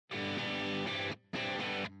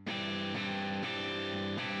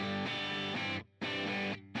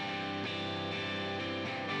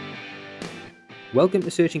Welcome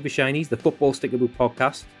to Searching for Shinies, the Football Sticker Book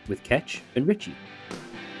podcast with Ketch and Richie.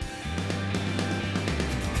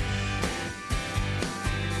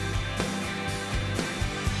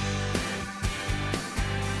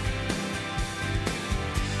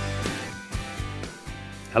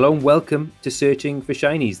 Hello and welcome to Searching for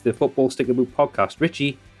Shinies, the Football Sticker Book podcast.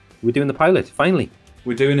 Richie, we're doing the pilot, finally.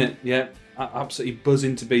 We're doing it, yeah. Absolutely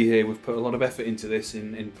buzzing to be here. We've put a lot of effort into this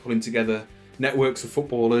in pulling together networks of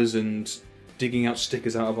footballers and digging out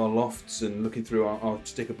stickers out of our lofts and looking through our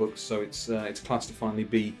sticker books. So it's class to finally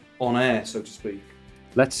be on air, so to speak.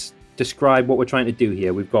 Let's describe what we're trying to do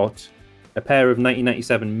here. We've got a pair of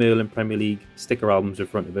 1997 Merlin Premier League sticker albums in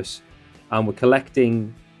front of us, and we're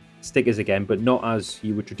collecting stickers again, but not as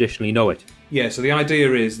you would traditionally know it. Yeah, so the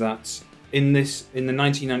idea is that in the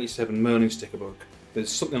 1997 Merlin sticker book,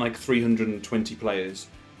 there's something like 320 players,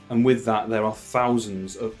 and with that there are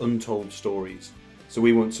thousands of untold stories. So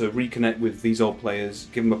we want to reconnect with these old players,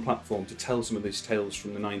 give them a platform to tell some of these tales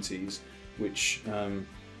from the 90s, which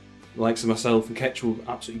likes of myself and Ketch will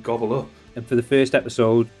absolutely gobble up. And for the first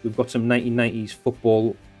episode, we've got some 1990s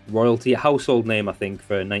football royalty, a household name, I think,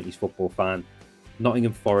 for a 90s football fan.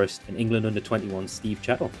 Nottingham Forest and England under-21 Steve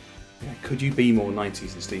Chettle. Yeah, could you be more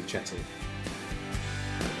 90s than Steve Chettle?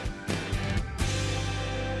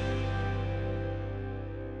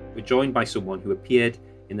 We're joined by someone who appeared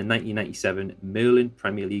in the 1997 Merlin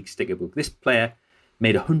Premier League sticker book. This player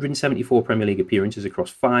made 174 Premier League appearances across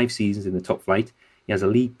 5 seasons in the top flight. He has a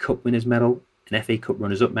League Cup winners medal, an FA Cup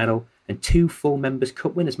runners-up medal, and 2 full Members'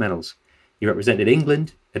 Cup winners medals. He represented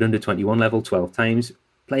England at under-21 level 12 times,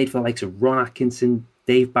 played for the likes of Ron Atkinson,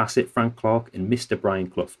 Dave Bassett, Frank Clark, and Mr. Brian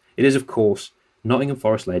Clough. It is, of course, Nottingham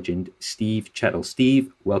Forest legend Steve Chettle.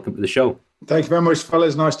 Steve, welcome to the show. Thank you very much,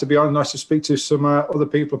 fellas. Nice to be on. Nice to speak to some other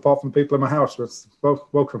people apart from people in my house. Well,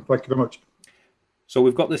 welcome. Thank you very much. So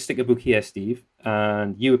we've got the sticker book here, Steve,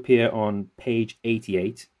 and you appear on page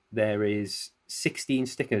 88. There is 16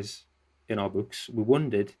 stickers in our books. We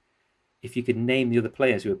wondered if you could name the other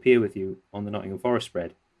players who appear with you on the Nottingham Forest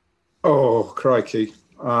spread. Oh, crikey.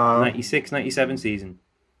 96-97 season.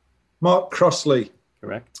 Mark Crossley.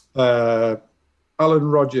 Correct. Alan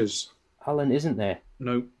Rogers. Alan isn't there.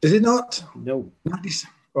 No. Is it not? No. 90s.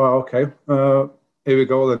 Oh, okay. Here we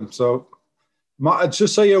go then. So,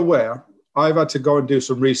 just so you're aware, I've had to go and do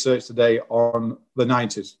some research today on the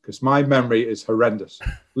 90s because my memory is horrendous.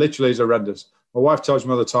 Literally is horrendous. My wife tells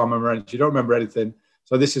me all the time I'm horrendous. You don't remember anything.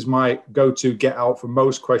 So this is my go-to get out for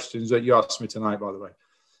most questions that you asked me tonight, by the way.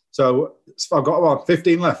 So I've got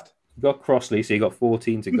 15 left. You got Crossley, so you got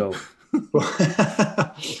 14 to go.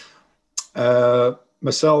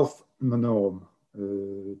 Myself, Manorm,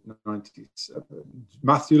 97.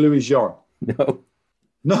 Matthew Louis Jean.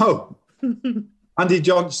 No. Andy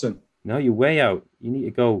Johnson. No, you're way out. You need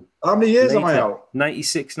to go. How many years am I out?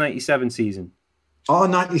 96-97 season. Oh,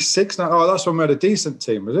 96. Oh, that's when we had a decent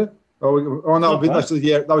team, was it? Oh no,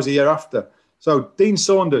 that was the year after. So Dean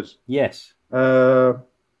Saunders. Yes.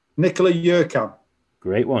 Nicola Jurkan.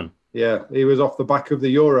 Great one. Yeah, he was off the back of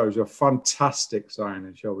the Euros. A fantastic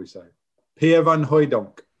signing, shall we say. Pierre van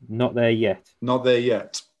Hooijdonk. Not there yet. There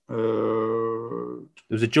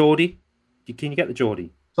was a Geordie. Can you get the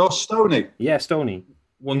Geordie? So Stoney. Yeah, Stoney.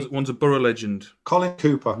 One's a Borough legend. Colin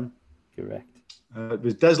Cooper. Correct.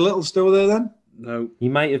 Was Des Little still there then? No. He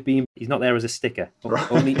might have been. He's not there as a sticker.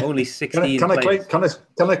 Only 16 Can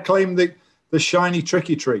I claim the shiny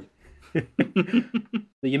tricky tree?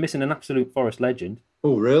 You're missing an absolute Forest legend.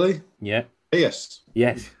 Oh, really? Yeah. Yes.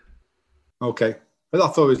 Okay. I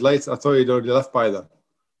thought it was late. I thought you'd already left by then.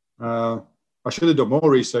 I should have done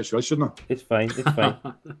more research, shouldn't I? It's fine. We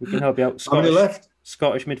can help you out. How many left?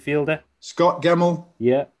 Scottish midfielder. Scott Gemmell.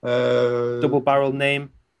 Yeah. Double barrel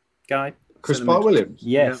name guy. Chris Park Williams.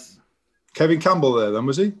 Yes. Yeah. Kevin Campbell there then,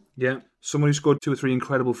 was he? Yeah. Someone who scored 2 or 3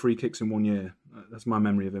 incredible free kicks in 1 year. That's my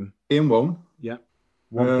memory of him. Ian Wone. Yeah.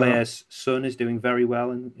 One player's son is doing very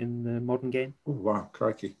well in the modern game. Oh, wow.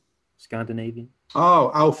 Crikey. Scandinavian.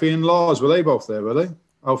 Oh, Alfie and Lars. Were they both there, were they?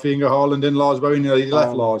 Alfie Inge Haaland and Lars Bowen. He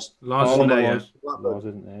left Lars. Lars isn't there, yeah. Lars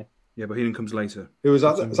isn't there. Yeah, but he comes later. Who was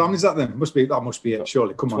that? So how many is that then? That must be it,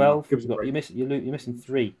 surely. Come 12. on. You're missing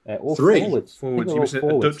 3. All 3? Forwards. You're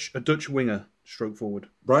missing a Dutch winger, stroke forward.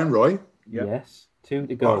 Brian Roy? Yep. Yes. 2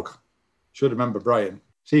 to go. Oh, should remember Brian.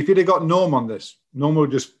 See, if you'd have got Norm on this, Norm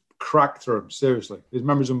would just crack through him, seriously. His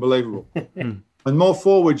memory's unbelievable. And more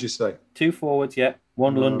forwards, you say? 2 forwards, yeah.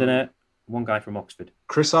 1 Londoner, 1 guy from Oxford.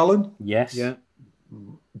 Chris Allen? Yes. Yeah.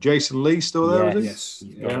 Jason Lee still there, is Yes.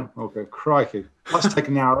 he? Yeah. Okay, crikey. That's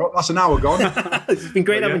taken an hour. That's an hour gone. It's been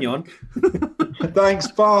great having you on. Thanks,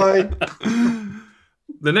 bye.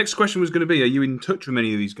 The next question was going to be, are you in touch with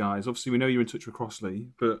many of these guys? Obviously, we know you're in touch with Crossley,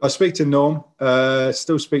 but... I speak to Norm,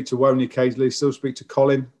 still speak to Woney occasionally, still speak to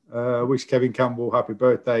Colin. Wish Kevin Campbell happy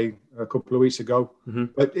birthday a couple of weeks ago. Mm-hmm.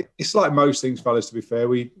 But it's like most things, fellas, to be fair.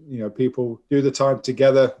 People do the time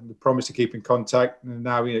together, they promise to keep in contact. And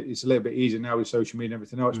now it's a little bit easier now with social media and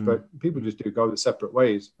everything else, but people just do go their separate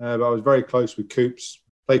ways. But I was very close with Coops,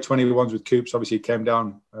 played 21s with Coops. Obviously, he came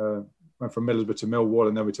down, went from Middlesbrough to Millwall,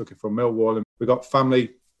 and then we took it from Millwall. And we got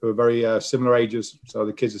family who are very similar ages. So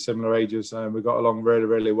the kids are similar ages, and we got along really,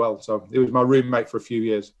 really well. So he was my roommate for a few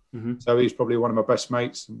years. Mm-hmm. So he's probably one of my best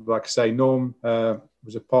mates. Like I say, Norm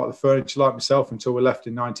was a part of the furniture like myself until we left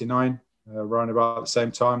in '99, around about the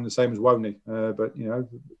same time, the same as Woney. But,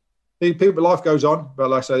 people, life goes on. But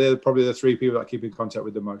like I say, they're probably the three people that I keep in contact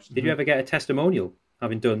with the most. Did you ever get a testimonial,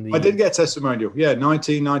 having done the... I did get a testimonial. Yeah,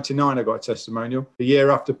 1999 I got a testimonial. The year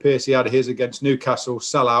after Piercy had his against Newcastle,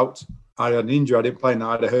 sellout. I had an injury. I didn't play in that.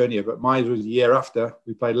 I had a hernia. But mine was the year after.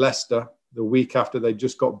 We played Leicester. The week after they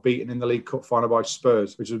just got beaten in the League Cup final by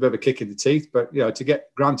Spurs, which was a bit of a kick in the teeth. But to get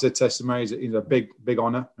granted testimony is a big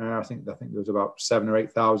honour. I think there was about 7,000 or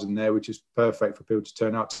 8,000 there, which is perfect for people to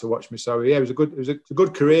turn out to watch me. So yeah, it was a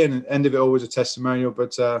good career, and the end of it all was a testimonial.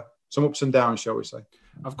 But some ups and downs, shall we say?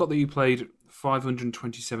 I've got that you played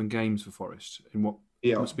 527 games for Forest in what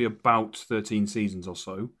must be about 13 seasons or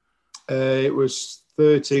so. It was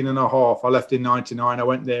 13 and a half. I left in '99. I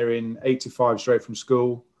went there in '85 straight from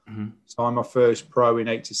school. Mm-hmm. So I'm my first pro in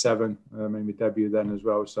 '87. I made my debut then as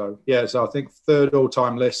well. So I think third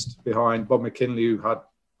all-time list behind Bob McKinley, who had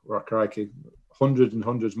hundreds and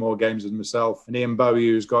hundreds more games than myself, and Ian Bowie,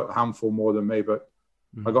 who's got a handful more than me. But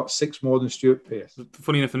I got 6 more than Stuart Pearce.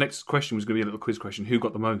 Funny enough, the next question was going to be a little quiz question. Who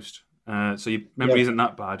got the most? So your memory isn't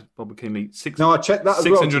that bad. Bob McKinley, No, I checked that as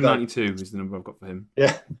 692 well is the number I've got for him.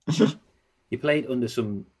 Yeah. You played under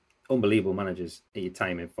some unbelievable managers at your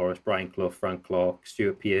time in Forest: Brian Clough, Frank Clark,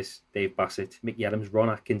 Stuart Pearce, Dave Bassett, Mickey Adams, Ron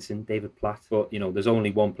Atkinson, David Platt. But, there's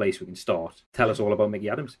only one place we can start. Tell us all about Mickey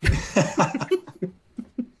Adams. I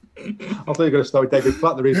thought you were going to start with David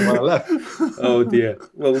Platt, the reason why I left. Oh, dear.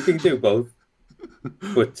 Well, we can do both.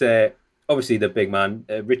 But obviously the big man,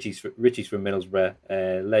 Richie's from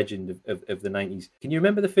Middlesbrough, legend of the 90s. Can you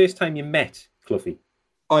remember the first time you met Cloughie?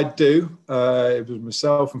 I do. It was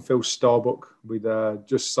myself and Phil Starbuck. We'd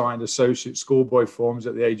just signed associate schoolboy forms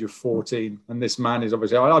at the age of 14. And this man is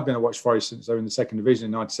obviously... I'd been to watch Forest since they were in the second division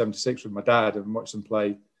in 1976 with my dad and watched them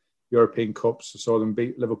play European Cups. I saw them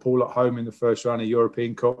beat Liverpool at home in the first round of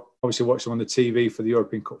European Cup. Obviously watched them on the TV for the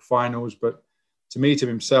European Cup finals. But to meet him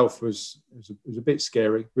himself was a bit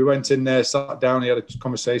scary. We went in there, sat down, he had a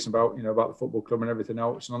conversation about the football club and everything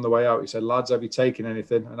else. And on the way out, he said, "Lads, have you taken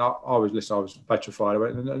anything?" And I was petrified. I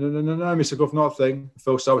went, No, Mr. Gough, not a thing.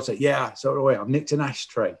 Phil Starwood said, "Yeah, so do I. I've nicked an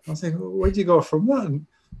ashtray." I was thinking, where'd you go from that?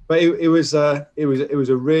 But it was a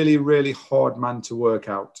really, really hard man to work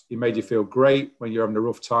out. He made you feel great when you're having a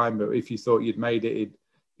rough time, but if you thought you'd made it,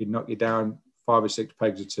 he'd knock you down 5 or 6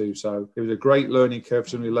 pegs or 2. So it was a great learning curve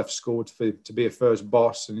for somebody who left school to be a first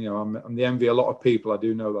boss. And I'm the envy of a lot of people. I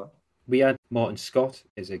do know that. We had Martin Scott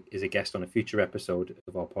as a guest on a future episode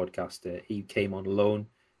of our podcast. He came on loan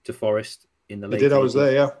to Forest in the late 80s. I was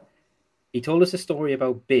there, yeah. He told us a story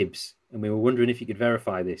about bibs, and we were wondering if you could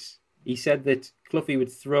verify this. He said that Cloughie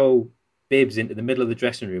would throw bibs into the middle of the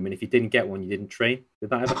dressing room, and if you didn't get one, you didn't train.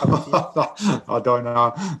 Did that ever happen to you? I don't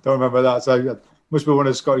know. Don't remember that. So must be one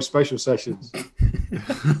of Scotty's special sessions.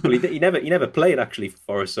 Well, he never played actually for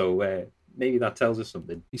Forest, so maybe that tells us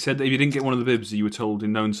something. He said that if you didn't get one of the bibs, you were told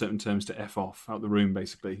in no uncertain terms to F off out the room,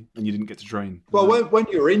 basically, and you didn't get to train. Well, when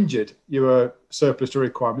you were injured, you were surplus to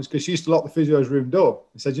requirements because you used to lock the physio's room door.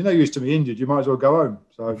 He said, you used to be injured, you might as well go home.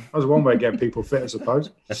 So that was one way of getting people fit, I suppose.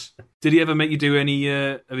 Did he ever make you do any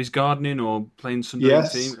of his gardening or playing Sunday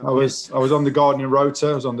team? I was on the gardening rota.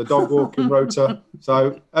 I was on the dog walking rota.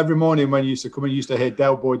 So every morning when you used to come in, you used to hear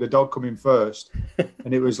Del Boy, the dog, come in first,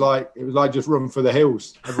 and it was like just run for the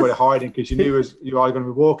hills. Everybody hiding because you knew you were either going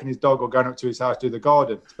to be walking his dog or going up to his house to do the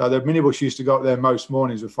garden. So the minibus used to go up there most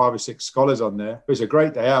mornings with 5 or 6 scholars on there. It was a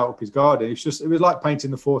great day out up his garden. It was like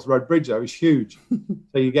painting the Forth Road Bridge. Though it was huge.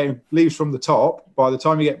 So you get leaves from the top. By the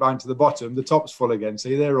time you get back to the bottom, the top's full again. So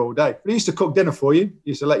you're there all day. But he used to cook dinner for you.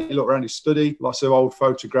 He used to let you look around his study. Lots of old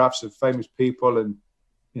photographs of famous people and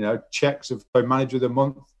checks of manager of the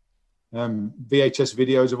month. VHS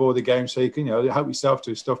videos of all the games, so you can help yourself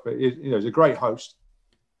to stuff. But he's a great host.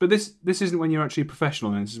 But this isn't when you're actually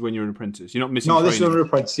professional. Then this is when you're an apprentice. You're not missing. No, training. this is when we're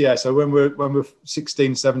apprentice. Yeah. So when we're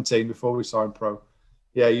 16, 17, before we signed pro,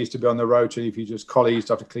 he used to be on the road. And if you just collie, he used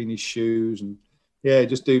to have to clean his shoes and Yeah,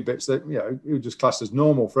 just do bits that, it was just classed as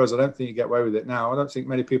normal for us. I don't think you get away with it now. I don't think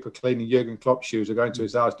many people cleaning Jurgen Klopp's shoes or going to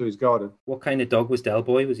his house, do his garden. What kind of dog was Del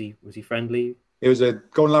Boy? Was he friendly? He was a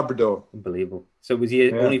Golden Labrador. Unbelievable. So was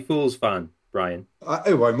he only Fools fan, Brian?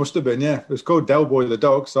 He must have been, yeah. It was called Del Boy the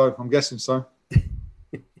dog, so I'm guessing so.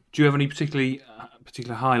 Do you have any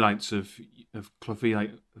particular highlights of Cloughie,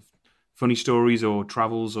 like funny stories or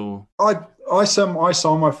travels or? I signed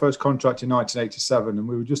my first contract in 1987, and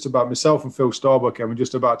we were just about, myself and Phil Starbuck, and we were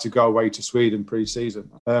just about to go away to Sweden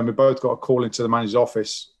pre-season. We both got a call into the manager's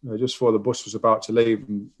office just before the bus was about to leave,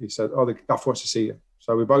 and he said, "Oh, the gaffer wants to see you."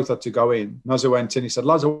 So we both had to go in. And as I went in, he said,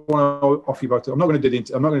 "Lads, I want to offer you both. I'm not going to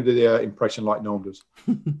do the impression like Norm does."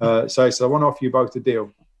 So he said, "I want to offer you both a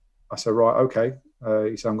deal." I said, "Right, okay."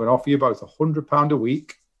 He said, "I'm going to offer you both £100 a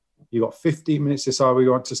week. You got 15 minutes to decide where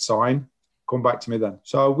you want to sign. Come back to me then."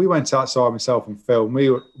 So we went outside, myself and Phil.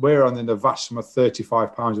 We're on the vast sum of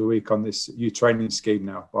 £35 a week on this youth training scheme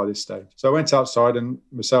now by this stage. So I went outside, and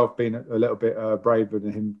myself, being a little bit braver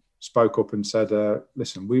than him, spoke up and said,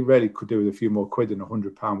 "Listen, we really could do with a few more quid than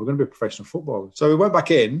 £100. We're going to be professional footballers." So we went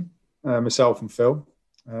back in, myself and Phil.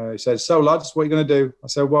 He said, "So lads, what are you going to do?" I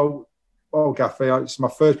said, "Well, Gaffy, it's my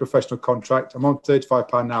first professional contract. I'm on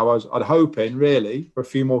 £35 an hour. I'd hoping, really, for a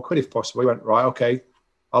few more quid if possible." He went, "Right, okay.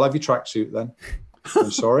 I'll have your tracksuit then." I'm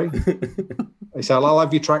sorry. He said, "I'll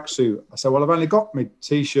have your tracksuit." I said, "Well, I've only got my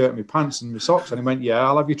T-shirt, my pants and my socks." And he went, "Yeah,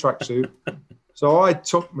 I'll have your tracksuit." So I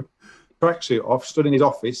took my tracksuit off, stood in his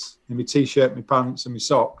office in my T-shirt, my pants and my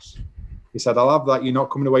socks. He said, "I'll have that. You're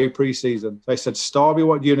not coming away pre-season." So he said, "Starby,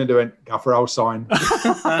 what are you going to do?" And Gaffer, "I'll sign."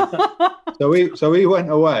 So he went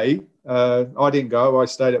away. I didn't go. I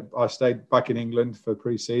stayed back in England for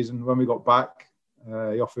pre-season. When we got back,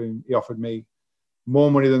 he offered me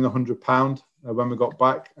more money than the £100 when we got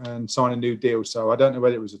back and signed a new deal. So I don't know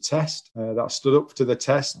whether it was a test that stood up to the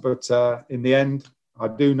test, but in the end, I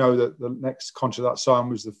do know that the next contract that signed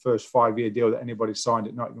was the first 5-year deal that anybody signed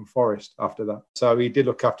at Nottingham Forest after that. So he did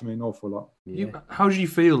look after me an awful lot. Yeah. How did you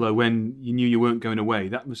feel though when you knew you weren't going away?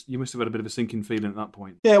 You must have had a bit of a sinking feeling at that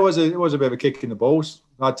point. Yeah, it was a bit of a kick in the balls.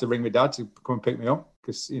 I had to ring my dad to come and pick me up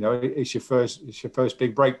because it's your first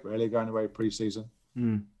big break really, going away pre-season.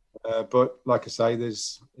 But like I say, it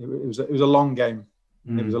was a long game.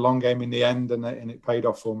 It was a long game in the end, and it paid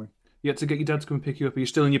off for me. You had to get your dad to come and pick you up. Are you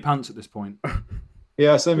still in your pants at this point?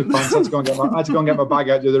 Yeah, same with pants. I had to go and get my bag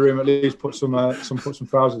out of the room, at least put some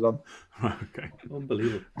trousers on. Right, okay.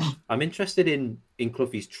 Unbelievable. I'm interested in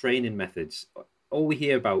Cloughie's training methods. All we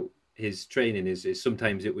hear about his training is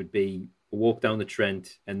sometimes it would be a walk down the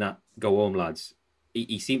Trent and that, go home lads.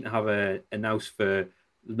 He seemed to have an house for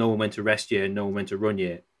no one when to rest you and no one when to run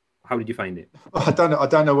you. How did you find it? I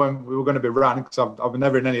don't know when we were going to be ran because I've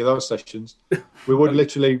never in any of those sessions. We would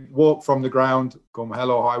literally walk from the ground, come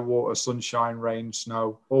hell or high water, sunshine, rain,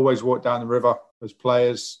 snow. Always walk down the river as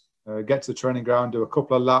players, get to the training ground, do a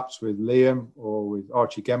couple of laps with Liam or with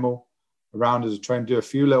Archie Gemmell around as a train, do a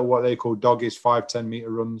few little what they call doggies, 5-10 metre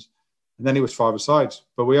runs. And then it was 5-a-sides.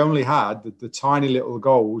 But we only had the tiny little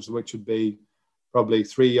goals, which would be probably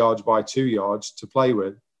 3 yards by 2 yards to play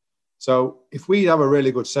with. So if we have a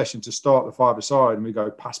really good session to start the 5-a-side and we go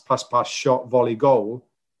pass, shot, volley, goal,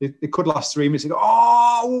 it could last 3 minutes. You go,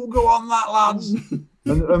 "Oh, we'll go on that, lads."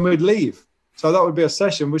 and we'd leave. So that would be a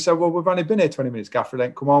session. We said, "Well, we've only been here 20 minutes, Gaffer.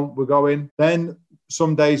 Then come on, we'll go in." Then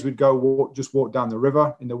some days we'd go walk down the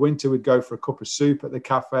river. In the winter, we'd go for a cup of soup at the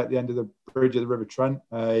cafe at the end of the bridge of the River Trent.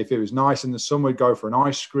 If it was nice in the summer, we'd go for an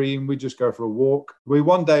ice cream. We'd just go for a walk.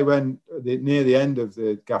 One day when near the end of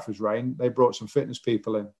the Gaffer's reign, they brought some fitness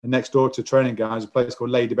people in. And next door to training grounds, a place called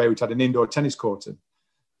Lady Bay, which had an indoor tennis court in.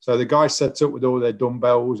 So the guys set up with all their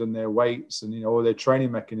dumbbells and their weights and all their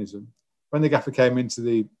training mechanism. When the Gaffer came into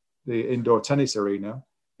the indoor tennis arena,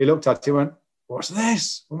 he looked at it and went, "What's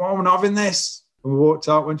this? I'm not having this." And we walked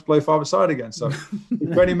out, went to play 5-a-side again. So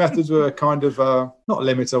the training methods were kind of, not a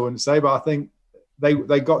limit, I wouldn't say, but I think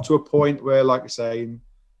they got to a point where, like I say,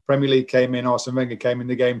 Premier League came in, Arsene Wenger came in,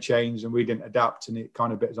 the game changed and we didn't adapt and it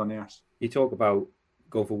kind of bit us on the ass. You talk about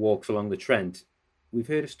going for walks along the Trent. We've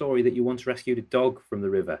heard a story that you once rescued a dog from the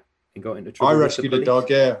river and got into trouble. I rescued a dog,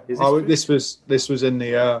 yeah. This was in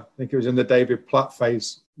the, I think it was in the David Platt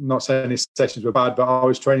phase. I'm not saying his sessions were bad, but I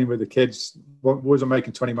was training with the kids, wasn't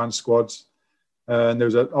making 20-man squads. And there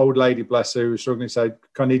was an old lady, bless her, who was struggling, said,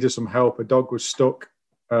 "I needed some help." A dog was stuck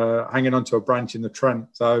hanging onto a branch in the Trent.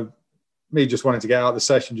 So me just wanted to get out of the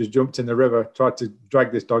session, just jumped in the river, tried to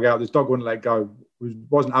drag this dog out. This dog wouldn't let go,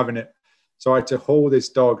 wasn't having it. So I had to haul this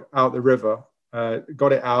dog out the river,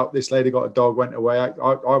 got it out. This lady got a dog, went away.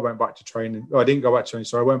 I went back to training. I didn't go back to training,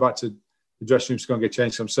 so I went back to the dressing room to go and get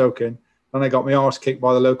changed. So I'm soaking. and I got my arse kicked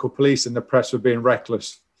by the local police and the press were being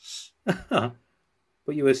reckless.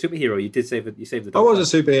 But you were a superhero. You saved the dog. I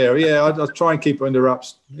was a superhero, yeah. I'll try and keep it under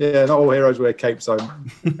wraps. Yeah, not all heroes wear capes, though.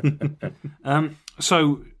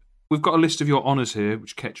 So we've got a list of your honours here,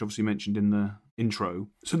 which Ketch obviously mentioned in the intro.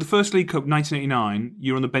 So the first League Cup, 1989,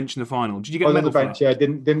 you were on the bench in the final. Did you get a medal on the bench, for that? Yeah.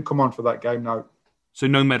 Didn't come on for that game, no. So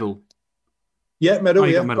no medal? Yeah, medal,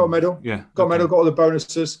 got got a medal. Yeah. Got a medal, got all the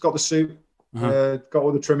bonuses, got the suit, Uh-huh. got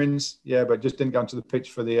all the trimmings, yeah, but just didn't go onto the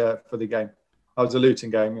pitch for the game. That was a Luton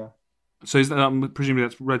game, yeah. So is that, presumably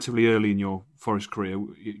that's relatively early in your Forest career?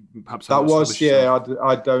 Perhaps That was, established yeah. yourself.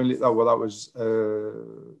 I'd only. Oh, well, that was.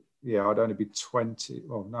 I'd only be 20.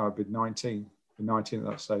 Well, no, I'd be 19. Be 19 at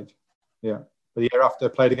that stage. Yeah. But the year after,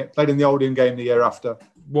 played in the Oldham game the year after.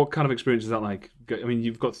 What kind of experience is that like? I mean,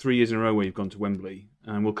 you've got 3 years in a row where you've gone to Wembley,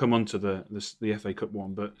 and we'll come on to the FA Cup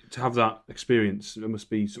one. But to have that experience, it must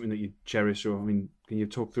be something that you cherish. Or I mean, can you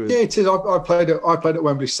talk through? Yeah, it is. I played at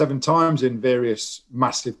Wembley 7 times in various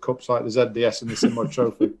massive cups like the ZDS and the Simrod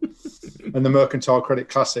Trophy and the Mercantile Credit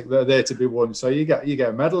Classic. They're there to be won. So you get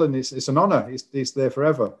a medal, and it's an honour. It's there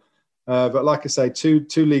forever. But like I say, two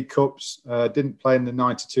League Cups. Didn't play in the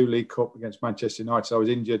 92 League Cup against Manchester United. So I was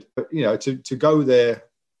injured. But to go there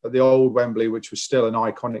at the old Wembley, which was still an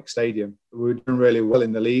iconic stadium, we were doing really well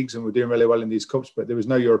in the leagues and we were doing really well in these cups. But there was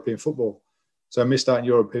no European football, so I missed out on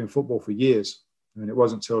European football for years. And it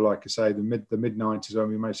wasn't until, like I say, the mid 90s when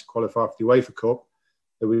we managed to qualify for the UEFA Cup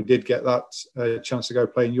that we did get that chance to go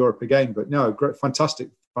play in Europe again. But no, great, fantastic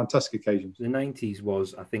occasions. The 90s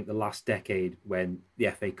was, I think, the last decade when the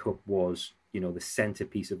FA Cup was, the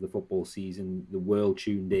centrepiece of the football season. The world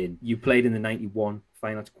tuned in. You played in the 91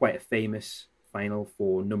 final. It's quite a famous final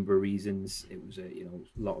for a number of reasons. It was a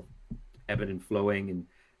lot of evidence flowing and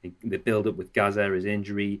the build-up with Gaza, his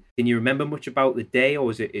injury. Can you remember much about the day, or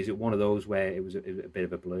is it one of those where it was a bit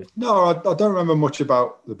of a blur? No, I don't remember much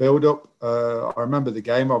about the build-up. I remember the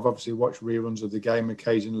game. I've obviously watched reruns of the game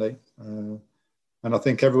occasionally. And I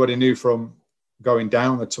think everybody knew from going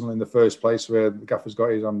down the tunnel in the first place, where the gaffer's got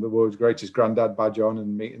his the world's greatest granddad badge on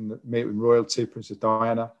and meeting royalty, Princess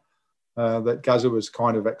Diana, that Gaza was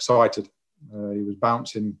kind of excited. He was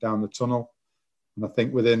bouncing down the tunnel. And I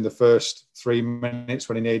think within the first 3 minutes,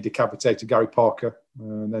 when he nearly decapitated Gary Parker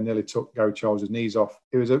and then nearly took Gary Charles' knees off,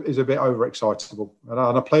 it was a bit overexcitable. And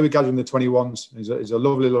I played with Gaza in the 21s. He's a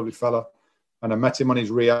lovely, lovely fella. And I met him on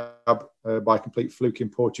his rehab by complete fluke in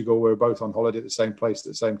Portugal. We were both on holiday at the same place at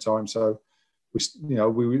the same time. So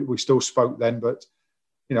we still spoke then. But,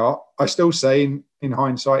 I still say in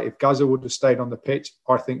hindsight, if Gaza would have stayed on the pitch,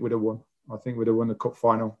 I think we'd have won. I think we'd have won the cup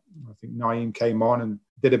final. I think Naeem came on and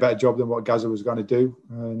did a better job than what Gaza was going to do.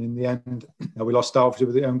 And in the end, we lost obviously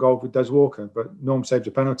with the own goal with Des Walker. But Norm saved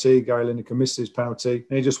a penalty. Gary Lineker missed his penalty.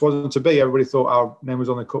 And it just wasn't to be. Everybody thought our name was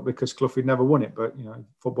on the cup because Clough had never won it. But,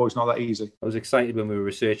 football's not that easy. I was excited when we were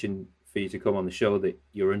researching for you to come on the show that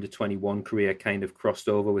your under-21 career kind of crossed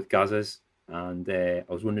over with Gaza's. And I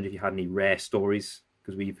was wondering if you had any rare stories,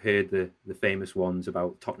 because we've heard the famous ones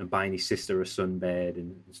about Tottenham buying his sister a sunbed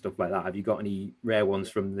and stuff like that. Have you got any rare ones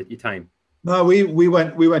from your time? No, we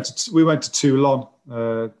went to Toulon,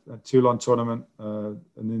 a Toulon tournament, and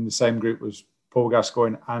in the same group was Paul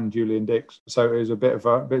Gascoigne and Julian Dix. So it was a bit of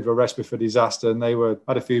a recipe for disaster. And they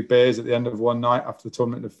had a few beers at the end of one night after the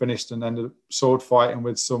tournament had finished, and ended up sword fighting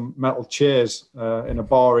with some metal chairs in a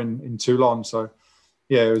bar in Toulon. So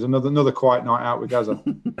yeah, it was another quiet night out with Gaza.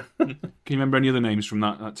 Can you remember any other names from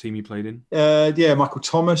that team you played in? Yeah, Michael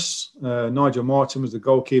Thomas, Nigel Martin was the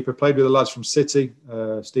goalkeeper. Played with the lads from City,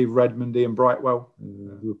 Steve Redmond, Ian Brightwell,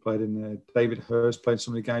 who played in there. David Hurst played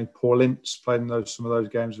some of the games. Paul Ince played in some of those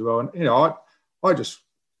games as well. And I was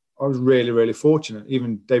really, really fortunate.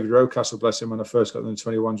 Even David Rocastle, bless him, when I first got the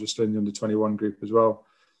under-21s, was still in the under-21 group as well.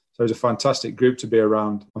 So it was a fantastic group to be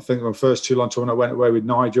around. I think my first Toulon tournament, I went away with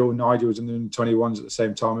Nigel. Nigel was in the 21s at the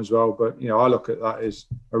same time as well. But, I look at that as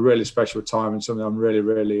a really special time and something I'm really,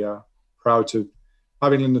 really proud to.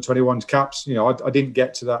 Having in the 21s caps, I didn't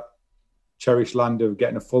get to that cherished land of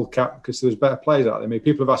getting a full cap because there was better players out there. I mean,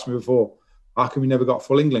 people have asked me before, how come we never got a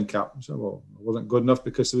full England cap? I said, well, I wasn't good enough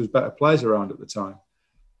because there was better players around at the time.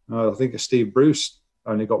 I think Steve Bruce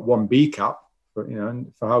only got one B cap, but,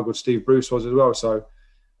 and for how good Steve Bruce was as well. So,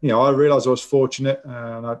 I realised I was fortunate,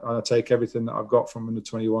 and I take everything that I've got from the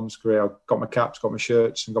 21s career. I got my caps, got my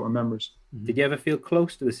shirts, and got my memories. Did you ever feel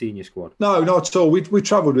close to the senior squad? No, not at all. We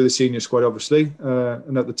travelled with the senior squad, obviously.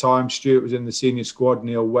 And at the time, Stuart was in the senior squad,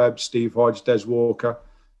 Neil Webb, Steve Hodge, Des Walker.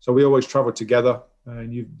 So we always travelled together.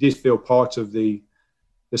 And you did feel part of the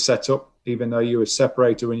setup, even though you were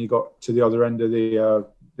separated when you got to the other end of the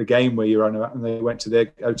game where you were on, and they went to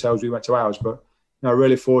their hotels, we went to ours. But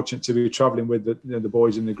really fortunate to be travelling with the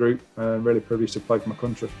boys in the group, and really privileged to play for my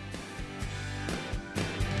country.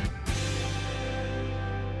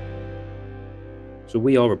 So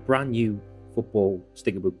we are a brand new football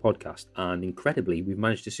sticker book podcast, and incredibly, we've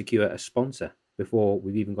managed to secure a sponsor before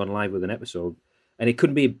we've even gone live with an episode. And it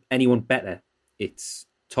couldn't be anyone better. It's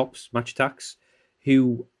Topps Match Attax,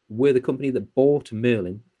 who were the company that bought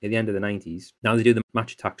Merlin at the end of the 90s. Now they do the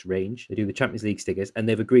Match Attax range, they do the Champions League stickers, and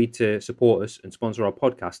they've agreed to support us and sponsor our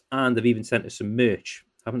podcast. And they've even sent us some merch,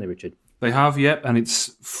 haven't they, Richard? They have, yep, and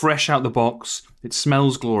it's fresh out the box. It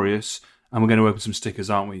smells glorious. And we're going to open some stickers,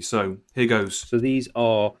 aren't we? So here goes. So these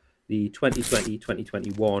are the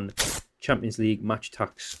 2020-2021 Champions League Match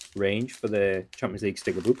Attax range for the Champions League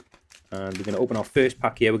sticker book. And we're going to open our first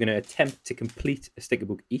pack here. We're going to attempt to complete a sticker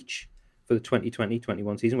book each for the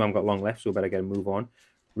 2020-21 season. We haven't got long left, so we better get a move on.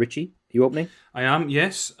 Richie, are you opening? I am,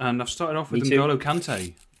 yes. And I've started off with N'Golo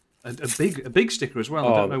Kante. A big sticker as well.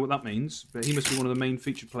 I don't know what that means, but he must be one of the main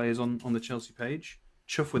featured players on the Chelsea page.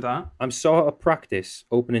 Chuff with that. I'm so out of practice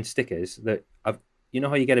opening stickers that you know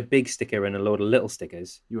how you get a big sticker and a load of little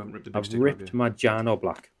stickers? You haven't ripped a big sticker. I've ripped my Jan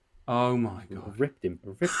Oblak. Oh my God. I've ripped him.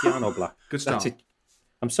 I've ripped Jan Oblak. Good start.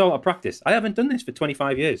 I'm so out of practice. I haven't done this for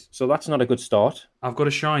 25 years, so that's not a good start. I've got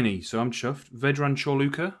a shiny, so I'm chuffed. Vedran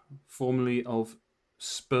Chorluka, formerly of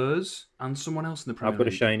Spurs, and someone else in the Premier League. I've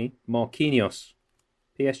got a shiny. Marquinhos,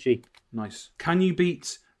 PSG. Nice. Can you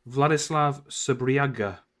beat Vladislav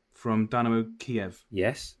Subriaga from Dynamo Kiev?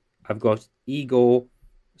 Yes. I've got Igor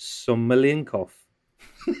Somolinkov,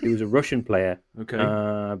 who's a Russian player. Okay.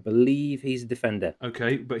 I believe he's a defender.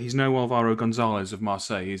 Okay, but he's no Alvaro Gonzalez of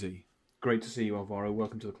Marseille, is he? Great to see you, Alvaro.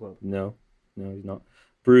 Welcome to the club. No, he's not.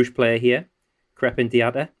 Bruges player here. Crepin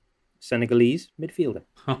Diatta, Senegalese midfielder.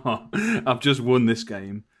 I've just won this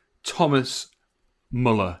game. Thomas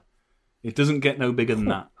Muller. It doesn't get no bigger than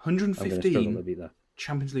that. 115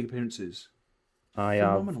 Champions League appearances. I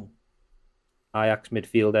Phenomenal. have Ajax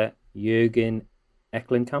midfielder Jurgen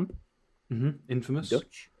Eklenkamp. Infamous.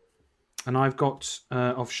 Dutch. And I've got,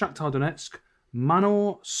 of Shakhtar Donetsk,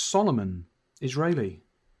 Manor Solomon, Israeli.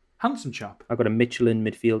 Handsome chap. I've got a Michelin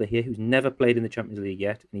midfielder here who's never played in the Champions League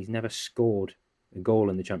yet, and he's never scored a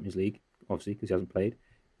goal in the Champions League, obviously, because he hasn't played.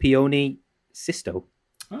 Pione Sisto.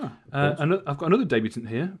 I've got another debutant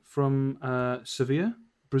here from Sevilla,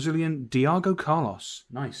 Brazilian Diego Carlos.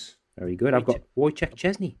 Nice. Very good. I've got Wojciech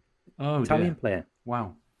Szczesny, Italian player.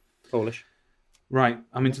 Wow. Polish. Right,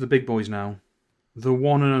 I'm into the big boys now. The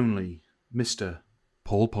one and only Mr.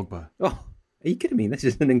 Paul Pogba. Oh, are you kidding me? This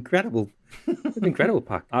is an incredible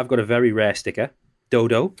pack. I've got a very rare sticker.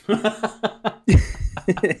 Dodo.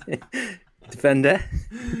 Defender.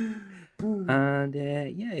 And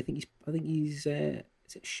I think he's is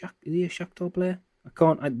he a Shakhtar player?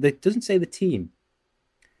 It doesn't say the team.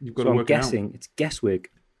 You've got so to work I'm guessing it's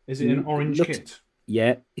guesswork. Is it an orange kit?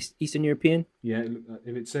 Yeah, Eastern European. Yeah,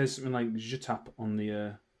 if it says something like Jetap on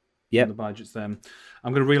the badge, it's them.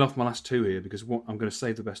 I'm going to reel off my last two here because I'm going to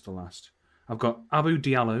save the best to last. I've got Abou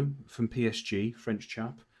Diallo from PSG, French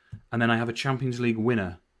chap, and then I have a Champions League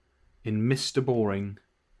winner in Mr. Boring,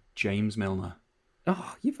 James Milner.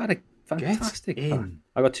 Oh, you've had a fantastic in.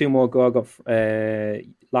 I got two more go. I got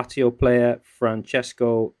Lazio player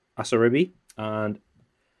Francesco Asaribi, and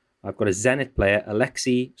I've got a Zenit player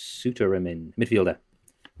Alexei Suterimin, midfielder.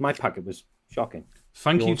 My packet was shocking.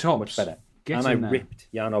 Thank you, Topps. Much better. Get and in I there.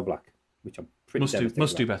 ripped Jan Oblak, which I'm pretty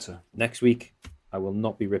must do better. Next week, I will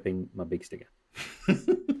not be ripping my big sticker.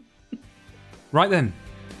 Right then,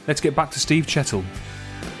 let's get back to Steve Chettle.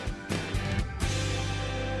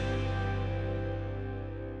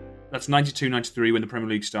 That's 92-93 when the Premier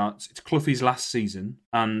League starts. It's Cloughie's last season,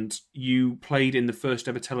 and you played in the first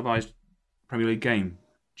ever televised Premier League game.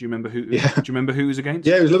 Do you remember who? Yeah. Do you remember who it was against?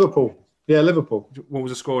 Yeah, it was Liverpool. Yeah, Liverpool. What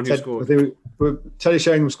was the score and who scored? I think Teddy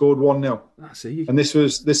Sheringham scored 1-0. See. And this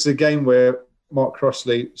is a game where Mark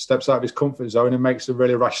Crossley steps out of his comfort zone and makes a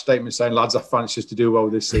really rash statement saying, "Lads, I fancy us to do well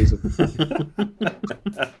this season."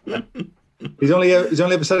 He's only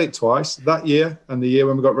ever said it twice, that year and the year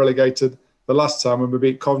when we got relegated. The last time when we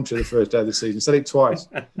beat Coventry the first day of the season, said it twice.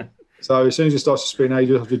 So as soon as he starts to spin, you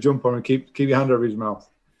just have to jump on and keep your hand over his mouth.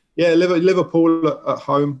 Yeah, Liverpool at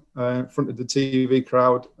home, in front of the TV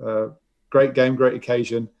crowd. Great game, great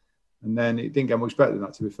occasion. And then it didn't get much better than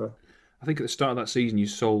that, to be fair. I think at the start of that season, you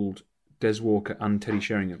sold Des Walker and Teddy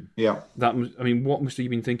Sheringham. Yeah. What must you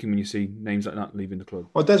been thinking when you see names like that leaving the club?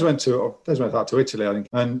 Well, Des went out to Italy, I think.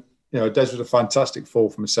 And, Des was a fantastic fall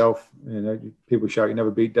for myself. People shout you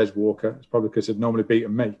never beat Des Walker. It's probably because they'd normally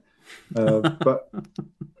beaten me. But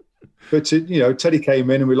Teddy came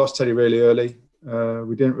in and we lost Teddy really early.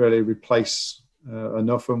 We didn't really replace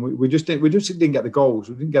enough, and we just didn't get the goals.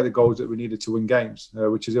 We didn't get the goals that we needed to win games,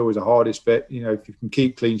 which is always the hardest bit. You know, if you can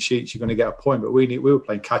keep clean sheets, you're going to get a point. But we were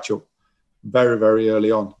playing catch up very, very early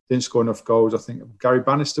on. Didn't score enough goals. I think Gary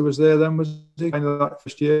Bannister was there then, was he? Kind of that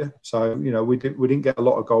first year. So, you know, we didn't get a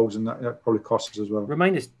lot of goals, and that probably cost us as well.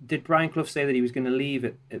 Remind us, did Brian Clough say that he was going to leave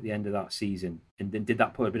at the end of that season? And then did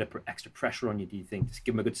that put a bit of extra pressure on you, do you think? Just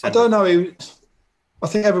give him a good sense. I don't know. I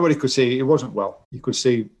think everybody could see he wasn't well. You could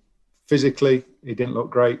see physically he didn't look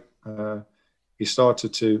great. He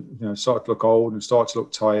started to look old and started to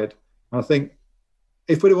look tired. And I think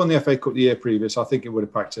if we'd have won the FA Cup the year previous, I think it would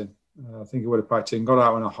have packed in. Got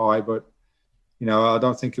out on a high, but you know, I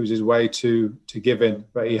don't think it was his way to give in.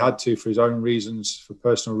 But he had to, for his own reasons, for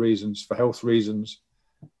personal reasons, for health reasons,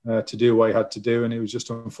 to do what he had to do. And it was just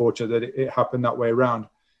unfortunate that it happened that way around.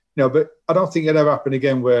 You know, but I don't think it'll ever happen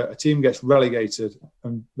again where a team gets relegated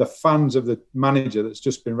and the fans of the manager that's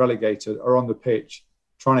just been relegated are on the pitch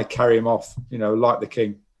trying to carry him off, you know, like the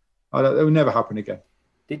king. It will never happen again.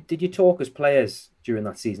 Did you talk as players during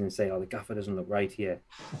that season and say, "Oh, the gaffer doesn't look right here"?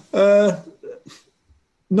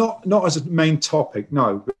 Not as a main topic,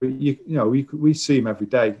 no. But we see him every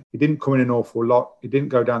day. He didn't come in an awful lot. He didn't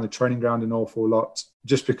go down the training ground an awful lot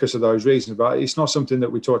just because of those reasons. But it's not something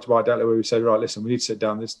that we talked about directly where we said, right, listen, we need to sit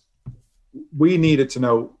down. We needed to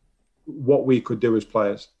know what we could do as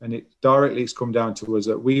players, and it's come down to us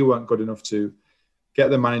that we weren't good enough to get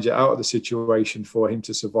the manager out of the situation for him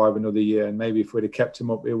to survive another year. And maybe if we'd have kept him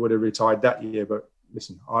up, he would have retired that year. But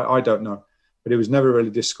listen, I don't know. But it was never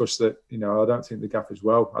really discussed that, you know, I don't think the gaffer's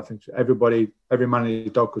well. I think every man and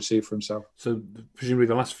his dog could see it for himself. So presumably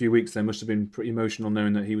the last few weeks then must have been pretty emotional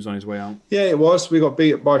knowing that he was on his way out. Yeah, it was. We got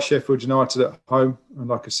beat by Sheffield United at home. And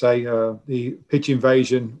like I say, the pitch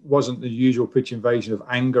invasion wasn't the usual pitch invasion of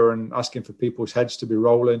anger and asking for people's heads to be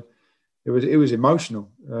rolling. It was emotional.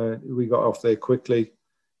 We got off there quickly.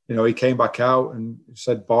 You know, he came back out and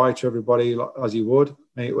said bye to everybody as he would.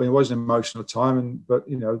 And it was an emotional time. But,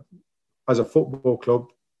 you know, as a football club,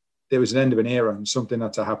 it was an end of an era and something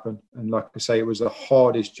had to happen. And like I say, it was the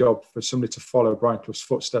hardest job for somebody to follow Brian Clough's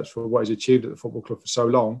footsteps for what he's achieved at the football club for so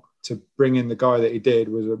long. To bring in the guy that he did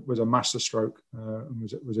was a masterstroke.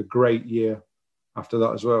 And was a great year after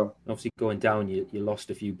that as well. Obviously, going down, you lost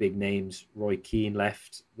a few big names. Roy Keane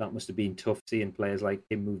left. That must have been tough seeing players like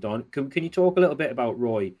him moved on. Can you talk a little bit about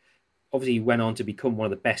Roy? Obviously, he went on to become one of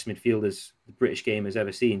the best midfielders the British game has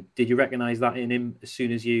ever seen. Did you recognise that in him as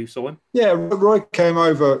soon as you saw him? Yeah, Roy came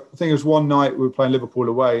over. I think it was one night we were playing Liverpool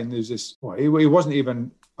away, and there's this. Well, he wasn't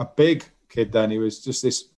even a big kid then. He was just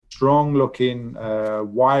this strong-looking,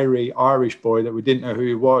 wiry Irish boy that we didn't know who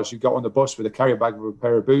he was. You got on the bus with a carrier bag with a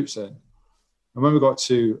pair of boots in. And when we got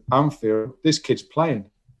to Anfield, this kid's playing.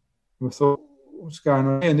 And we thought, what's going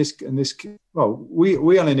on here? And this kid, well, we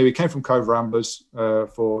only knew he came from Cove Ramblers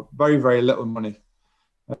for very, very little money.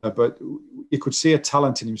 But you could see a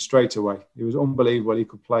talent in him straight away. He was unbelievable. He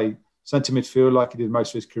could play centre midfield like he did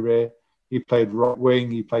most of his career. He played right wing.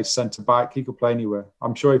 He played centre back. He could play anywhere.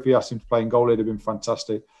 I'm sure if you asked him to play in goal, it'd have been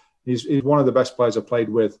fantastic. He's one of the best players I've played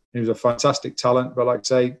with. He was a fantastic talent, but like I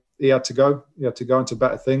say, he had to go. He had to go into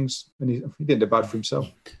better things, and he didn't do bad for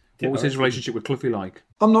himself. What was his relationship with Cloughie like?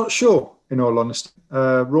 I'm not sure, in all honesty.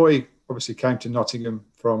 Roy obviously came to Nottingham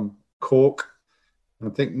from Cork. I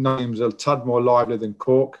think Nottingham's a tad more lively than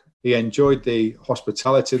Cork. He enjoyed the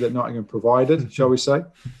hospitality that Nottingham provided, shall we say.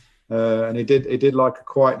 And he did like a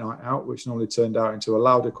quiet night out, which normally turned out into a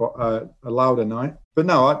louder night. But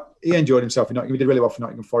no, he enjoyed himself in Nottingham. He did really well for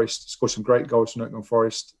Nottingham Forest, scored some great goals for Nottingham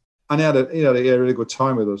Forest. And he had a really good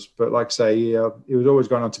time with us. But like I say, he was always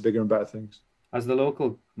going on to bigger and better things. As the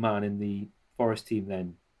local man in the Forest team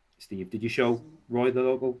then, Steve, did you show Roy the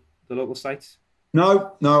local sites?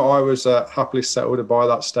 No, I was happily settled by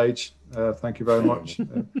that stage. Thank you very much.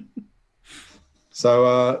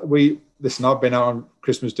 I've been out on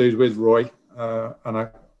Christmas dues with Roy, and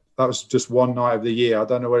that was just one night of the year. I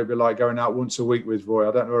don't know what it'd be like going out once a week with Roy.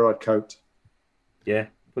 I don't know where I'd coped. Yeah,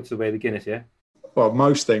 puts away the Guinness, yeah? Well,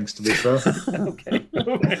 most things, to be fair. Okay.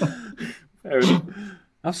 Fair enough.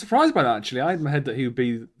 I was surprised by that, actually. I had in my head that he would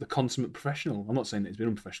be the consummate professional. I'm not saying that he's been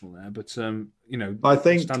unprofessional there, but, I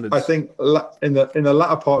think in the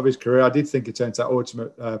latter part of his career, I did think he turned to that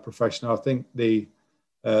ultimate professional. I think the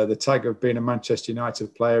tag of being a Manchester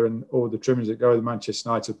United player and all the trimmings that go with a Manchester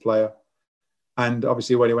United player. And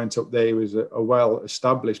obviously when he went up there, he was a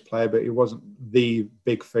well-established player, but he wasn't the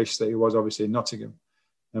big fish that he was obviously in Nottingham.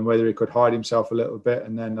 And whether he could hide himself a little bit.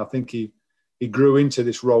 And then I think he grew into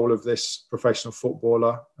this role of this professional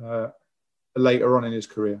footballer later on in his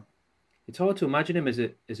career. It's hard to imagine him as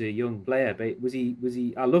a young player, but was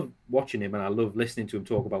he? I love watching him and I love listening to him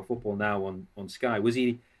talk about football now on Sky. Was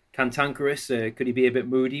he cantankerous? Could he be a bit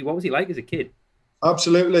moody? What was he like as a kid?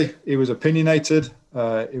 Absolutely. He was opinionated.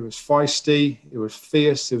 He was feisty. He was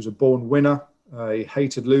fierce. He was a born winner. He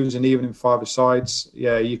hated losing, even in five-a-sides.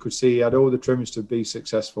 Yeah, you could see he had all the trimmings to be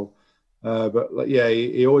successful. But yeah,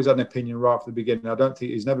 he always had an opinion right from the beginning. I don't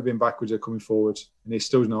think he's never been backwards or coming forwards, and he's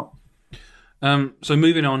still not. So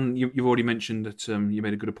moving on, you've already mentioned that you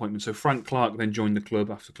made a good appointment. So Frank Clark then joined the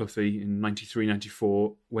club after Cloughie in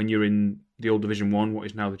 93-94 when you're in the old Division 1, what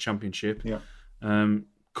is now the Championship. Yeah.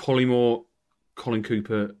 Collymore, Colin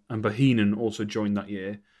Cooper and Bohinen also joined that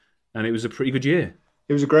year, and it was a pretty good year.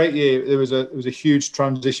 It was a great year. It was a huge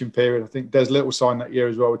transition period. I think Des Little signed that year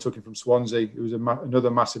as well. We took him from Swansea. It was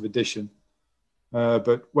another massive addition.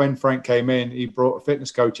 But when Frank came in, he brought a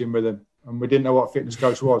fitness coach in with him, and we didn't know what a fitness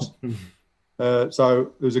coach was.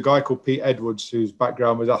 So there was a guy called Pete Edwards whose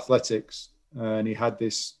background was athletics, and he had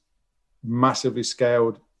this massively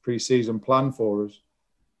scaled pre-season plan for us,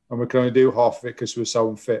 and we could only do half of it because we were so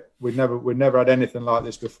unfit. We'd never had anything like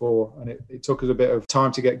this before, and it took us a bit of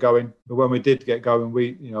time to get going. But when we did get going,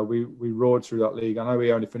 we roared through that league. I know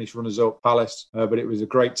we only finished runners-up, Palace, but it was a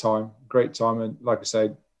great time, and like I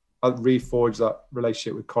said, I reforged that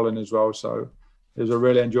relationship with Colin as well. So it was a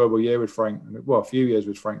really enjoyable year with Frank. Well, a few years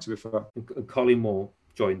with Frank, to be fair. Colin Moore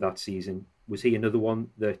joined that season. Was he another one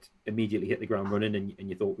that immediately hit the ground running and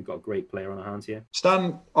you thought we got a great player on our hands here?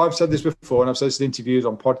 Stan, I've said this before and I've said this in interviews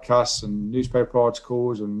on podcasts and newspaper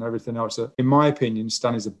articles and everything else. That in my opinion,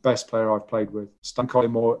 Stan is the best player I've played with. Stan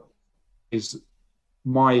Collymore is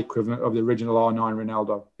my equivalent of the original R9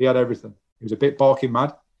 Ronaldo. He had everything. He was a bit barking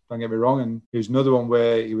mad. Don't get me wrong, and he was another one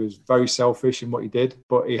where he was very selfish in what he did,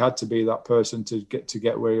 but he had to be that person to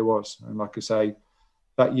get where he was. And like I say,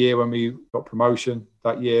 that year when we got promotion,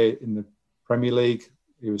 that year in the Premier League,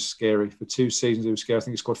 he was scary. For 2 seasons, he was scary. I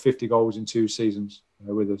think he scored 50 goals in 2 seasons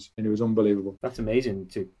with us, and it was unbelievable. That's amazing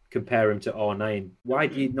to compare him to R9. Why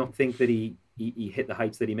do you not think that he hit the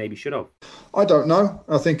heights that he maybe should have? I don't know.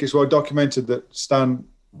 I think it's well documented that Stan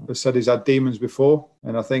has said he's had demons before,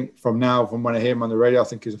 and I think from when I hear him on the radio, I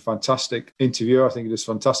think he's a fantastic interviewer. I think he does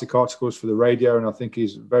fantastic articles for the radio, and I think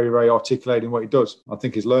he's very, very articulate in what he does. I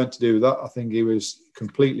think he's learned to do that. I think he was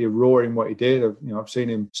completely raw in what he did. I've seen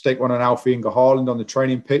him stick one on Alfie Inga Haaland on the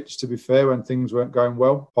training pitch, to be fair, when things weren't going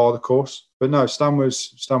well, part of the course. But no, Stan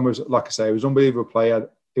was like I say, he was an unbelievable player.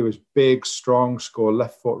 He was big, strong, scored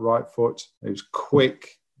left foot, right foot. He was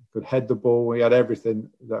quick. Could head the ball. He had everything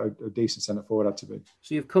that a decent centre forward had to be.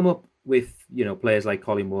 So you've come up with players like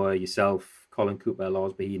Colin Moore, yourself, Colin Cooper,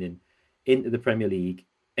 Lars Bohinen into the Premier League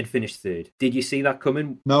and finished third. Did you see that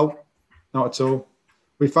coming? No, not at all.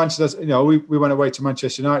 We fancied us. We went away to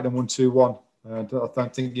Manchester United and won 2-1. I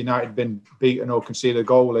don't think United had been beaten or conceded a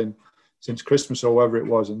goal in since Christmas or whatever it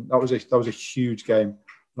was, and that was a huge game.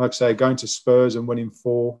 Like I say, going to Spurs and winning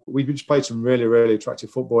 4, we just played some really, really attractive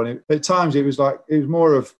football. And at times, it was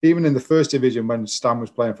more of, even in the first division when Stan was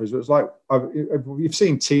playing for us, it was like, you've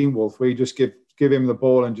seen Team Wolf, where you just give him the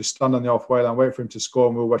ball and just stand on the halfway line, wait for him to score,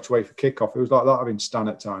 and we'll wait for kickoff. It was like that having Stan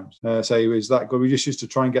at times. So he was that good. We just used to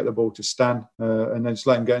try and get the ball to Stan and then just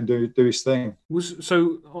let him get and do his thing.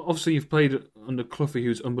 So obviously you've played under Cloughie,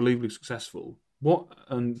 who's unbelievably successful.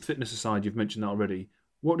 And fitness aside, you've mentioned that already.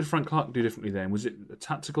 What did Frank Clark do differently then? Was it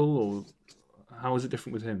tactical, or how was it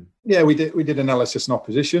different with him? Yeah, we did analysis and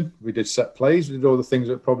opposition. We did set plays. We did all the things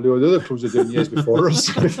that probably all the other clubs were doing years before us.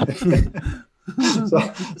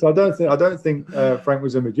 So I don't think Frank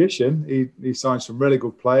was a magician. He signed some really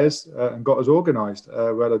good players and got us organised.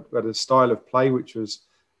 We had a style of play which was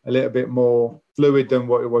a little bit more fluid than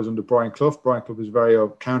what it was under Brian Clough. Brian Clough was very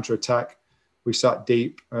counter-attack. We sat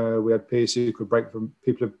deep. We had Pearce who could break from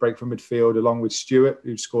midfield, along with Stewart,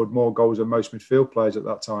 who scored more goals than most midfield players at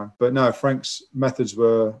that time. But no, Frank's methods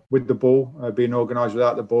were with the ball, being organised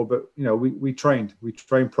without the ball. But we trained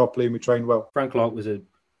properly and we trained well. Frank Clark was a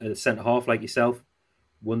centre half like yourself.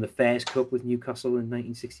 Won the Fairs Cup with Newcastle in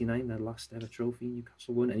 1969, their last ever trophy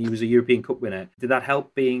Newcastle won, and he was a European Cup winner. Did that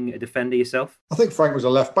help being a defender yourself? I think Frank was a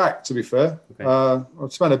left back, to be fair. Okay.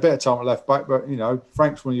 I've spent a bit of time at left back, but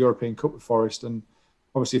Frank's won a European Cup with Forest, and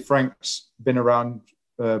obviously Frank's been around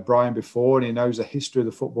Brian before, and he knows the history of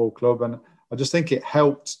the football club, and I just think it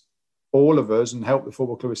helped all of us and helped the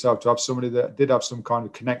football club itself to have somebody that did have some kind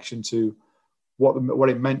of connection to what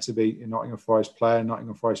it meant to be a Nottingham Forest player,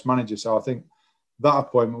 Nottingham Forest manager. So I think that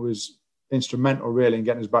appointment was instrumental, really, in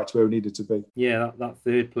getting us back to where we needed to be. Yeah, that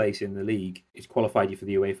third place in the league, it's qualified you for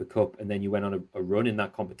the UEFA Cup, and then you went on a run in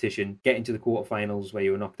that competition, getting to the quarterfinals where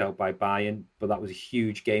you were knocked out by Bayern, but that was a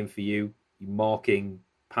huge game for you. You marking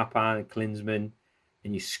Papin and Klinsmann,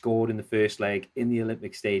 and you scored in the first leg in the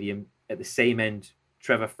Olympic Stadium. At the same end,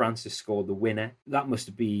 Trevor Francis scored the winner. That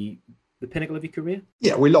must be the pinnacle of your career.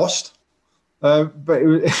 Yeah, we lost, but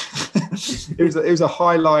it was, it was a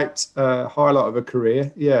highlight of a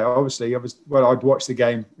career. Yeah, obviously, I'd watched the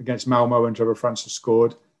game against Malmo when Trevor Francis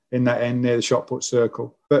scored in that end near the shot put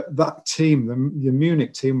circle. But that team, the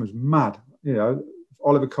Munich team, was mad. You know,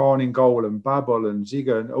 Oliver Kahn in goal and Babel and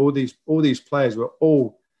Ziege and all these players were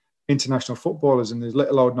all international footballers, and there's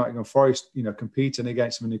little old Nottingham Forest, you know, competing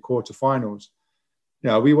against them in the quarterfinals. You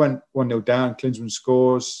know, we went 1-0 down, Klinsmann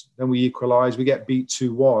scores, then we equalise, we get beat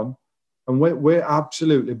 2-1, and we're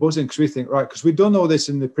absolutely buzzing because we think, right, because we'd done all this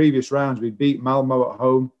in the previous rounds. We beat Malmo at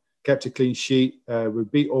home, kept a clean sheet. We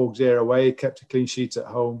beat Auxerre away, kept a clean sheet at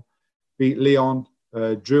home, beat Lyon,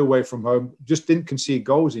 drew away from home, just didn't concede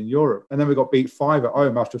goals in Europe. And then we got beat 5 at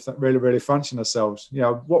home after really, really fancying ourselves. You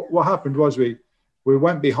know, what happened was we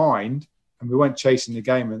went behind and we went chasing the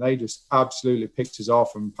game, and they just absolutely picked us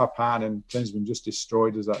off, and Papin and Klinsmann just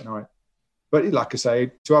destroyed us that night. But like I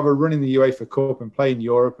say, to have a run in the UEFA Cup and play in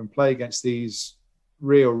Europe and play against these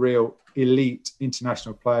real elite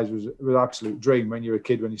international players was an absolute dream. When you're a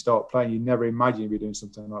kid, when you start playing, you never imagine you'd be doing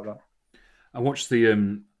something like that. I watched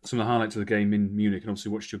some of the highlights of the game in Munich, and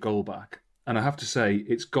obviously watched your goal back. And I have to say,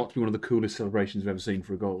 it's got to be one of the coolest celebrations I've ever seen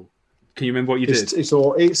for a goal. Can you remember what you did? It's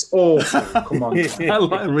awful. Come on.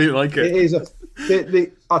 I really like it. It is.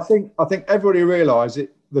 I think everybody realised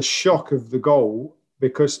it. The shock of the goal,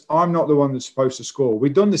 because I'm not the one that's supposed to score.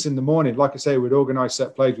 We'd done this in the morning. Like I say, we'd organised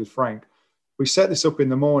set plays with Frank. We set this up in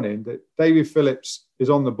the morning that David Phillips is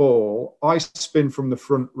on the ball. I spin from the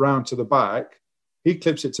front round to the back. He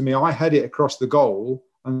clips it to me. I head it across the goal,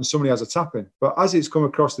 and somebody has a tap in. But as it's come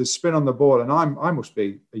across, there's spin on the ball, and I must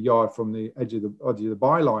be a yard from the edge of the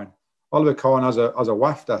byline. Oliver Kahn has a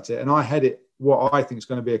waft at it, and I head it what I think is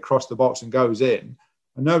going to be across the box and goes in.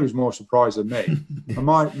 And nobody's more surprised than me. And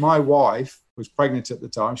my wife was pregnant at the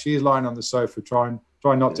time. She's lying on the sofa trying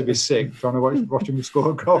not to be sick, trying to watch me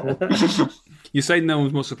score a goal. You say no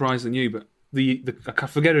one's more surprised than you, but I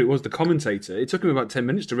forget who it was, the commentator. It took him about 10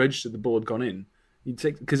 minutes to register the ball had gone in.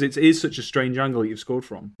 Because it is such a strange angle that you've scored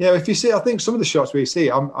from. Yeah, if you see, I think some of the shots we see,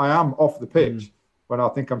 I am off the pitch when I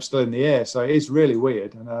think I'm still in the air. So it is really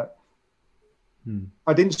weird. And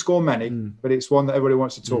I didn't score many, but it's one that everybody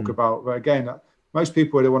wants to talk about. But again, most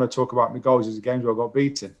people that want to talk about my goals is the games where I got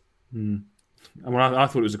beaten. Well, I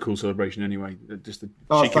thought it was a cool celebration anyway. Just a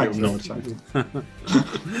cheeky little nod.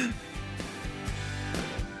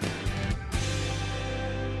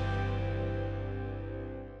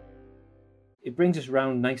 It brings us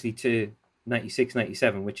round nicely to 96,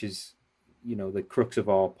 97, which is, you know, the crux of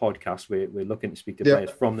our podcast. We're looking to speak to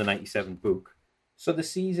players from the 97 book. So the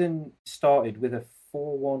season started with a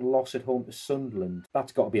 4-1 loss at home to Sunderland.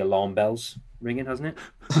 That's got to be alarm bells ringing, hasn't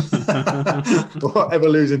it? Whatever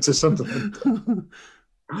losing to Sunderland.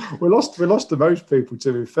 We lost to most people,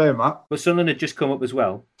 to be fair, Matt. But Sunderland had just come up as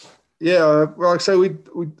well. Yeah, well, like I say,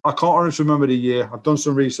 I can't honestly remember the year. I've done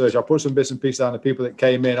some research. I put some bits and pieces down, the people that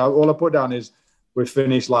came in. All I put down is we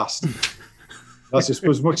finished last. That's just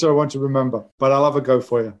as much as I want to remember. But I'll have a go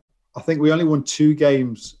for you. I think we only won 2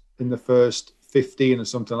 games in the first 15 or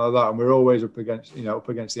something like that, and we're always up against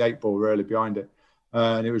the 8 ball, really behind it.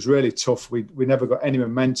 And it was really tough. We never got any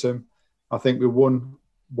momentum. I think we won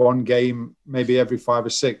 1 game maybe every 5 or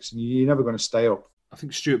 6, and you're never going to stay up. I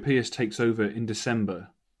think Stuart Pearce takes over in December.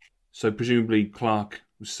 So presumably Clark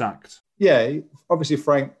was sacked. Yeah, obviously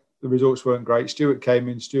Frank, the results weren't great. Stuart came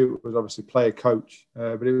in. Stuart was obviously player coach,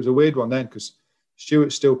 but it was a weird one then because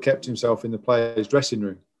Stuart still kept himself in the players' dressing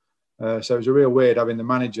room. So it was a real weird having the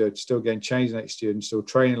manager still getting changed next year and still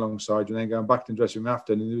training alongside you and then going back to the dressing room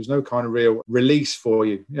after. And there was no kind of real release for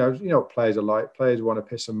you. You know what players are like. Players want to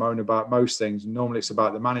piss and moan about most things, and normally it's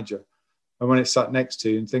about the manager. And when it's sat next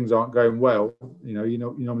to you and things aren't going well, you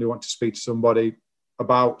normally want to speak to somebody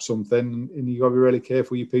about something, and you got to be really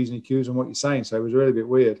careful your P's and your Q's and what you're saying. So it was really a bit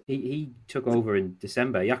weird. He took over in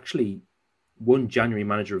December. He actually won January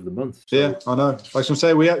Manager of the Month. So. Yeah, I know. Like I'm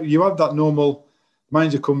saying, you have that normal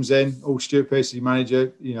manager comes in, Stuart Pearce is your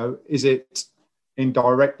manager. You know, is it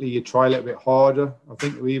indirectly you try a little bit harder? I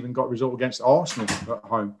think we even got a result against Arsenal at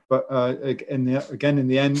home. But in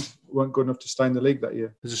the end, weren't good enough to stay in the league that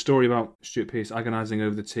year. There's a story about Stuart Pearce agonising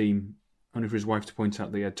over the team, only for his wife to point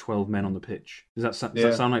out they had 12 men on the pitch. Does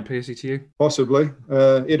that sound like Pearcey to you? Possibly.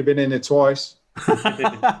 He'd have been in there twice.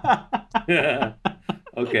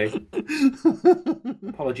 Okay.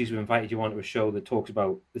 Apologies, we've invited you onto a show that talks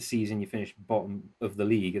about the season you finished bottom of the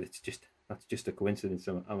league. That's just a coincidence,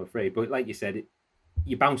 I'm afraid. But like you said,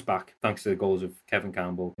 you bounced back thanks to the goals of Kevin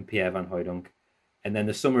Campbell and Pierre Van Hooijdonk. And then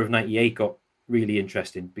the summer of 98 got really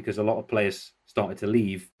interesting because a lot of players started to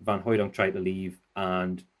leave. Van Hooijdonk tried to leave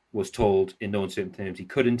and was told in no uncertain terms he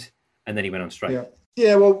couldn't, and then he went on strike.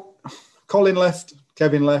 Yeah, well, Colin left,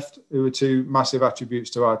 Kevin left, who were two massive attributes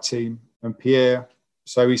to our team. And Pierre,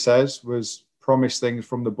 so he says, was promised things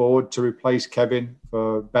from the board to replace Kevin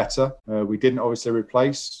for better. We didn't obviously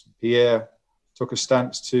replace. Pierre took a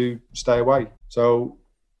stance to stay away. So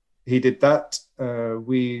he did that.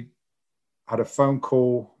 We had a phone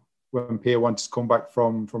call when Pierre wanted to come back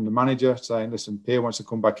from the manager saying, listen, Pierre wants to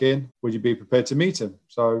come back in. Would you be prepared to meet him?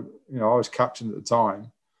 So, I was captain at the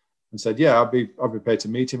time and said, yeah, I'll be prepared to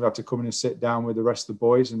meet him. I'd have to come in and sit down with the rest of the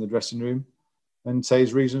boys in the dressing room and say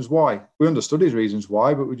his reasons why. We understood his reasons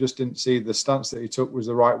why, but we just didn't see the stance that he took was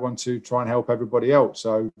the right one to try and help everybody else.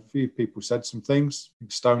 So a few people said some things. I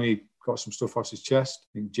think Stoney got some stuff off his chest.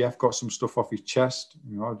 I think Jeff got some stuff off his chest.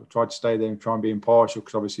 I tried to stay there and try and be impartial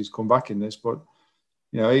because obviously he's come back in this. But,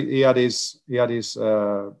 he had his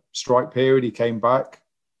strike period. He came back.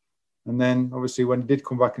 And then obviously when he did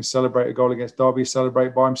come back and celebrate a goal against Derby, he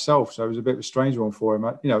celebrated by himself. So it was a bit of a strange one for him.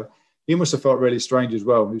 He must have felt really strange as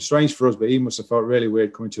well. It was strange for us, but he must have felt really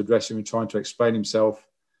weird coming to a dressing room and trying to explain himself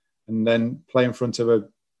and then play in front of a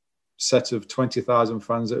set of 20,000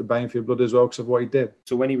 fans that were baying for your blood as well because of what he did.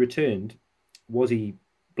 So when he returned, was he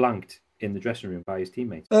blanked in the dressing room by his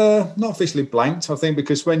teammates? Not officially blanked, I think,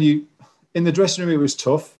 because in the dressing room, it was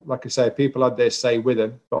tough. Like I say, people had their say with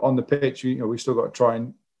him. But on the pitch, we still got to try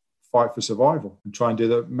and fight for survival and try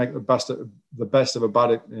and make the best of a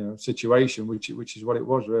bad situation, which is what it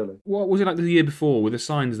was really. What was it like the year before with the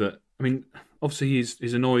signs that? I mean, obviously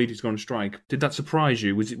he's annoyed, he's gone on strike. Did that surprise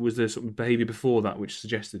you? Was there sort of behaviour before that which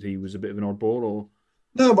suggested he was a bit of an oddball, or?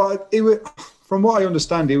 No, but from what I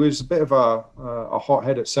understand, he was a bit of a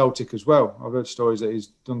hothead at Celtic as well. I've heard stories that he's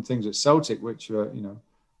done things at Celtic which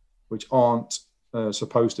aren't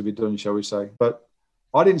supposed to be done, shall we say? But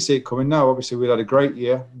I didn't see it coming. No, obviously we had a great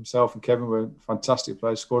year. Himself and Kevin were fantastic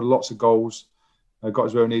players, scored lots of goals, got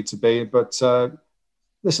us where we needed to be. But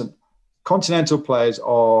listen, continental players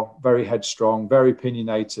are very headstrong, very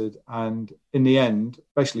opinionated, and in the end,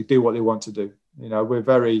 basically do what they want to do. We're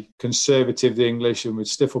very conservative, the English, and we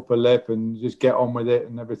stiff upper lip and just get on with it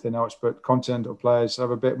and everything else. But continental players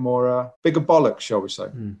have a bit more bigger bollocks, shall we say.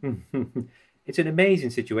 It's an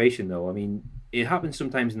amazing situation, though. I mean, it happens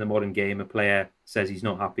sometimes in the modern game. A player says he's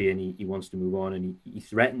not happy and he wants to move on and he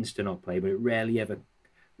threatens to not play, but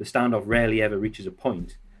the standoff rarely ever reaches a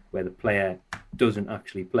point where the player doesn't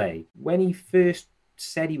actually play. When he first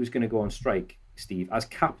said he was going to go on strike, Steve, as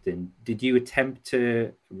captain, did you attempt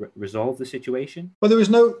to resolve the situation? Well, there was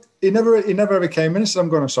he never ever came in and said, I'm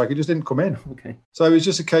going on strike. He just didn't come in. Okay. So it was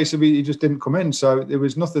just a case of he just didn't come in. So there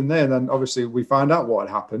was nothing there. And then obviously we found out what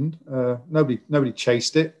had happened. Nobody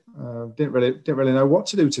chased it. Didn't really know what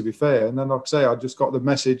to do, to be fair. And then, like I say, I just got the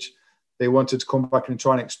message they wanted to come back and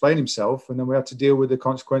try and explain himself. And then we had to deal with the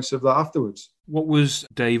consequences of that afterwards. What was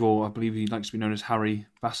Dave, or I believe he likes to be known as Harry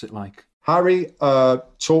Bassett, like? Harry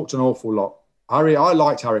talked an awful lot. I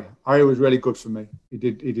liked Harry. Harry was really good for me. He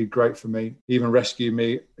did great for me. He even rescued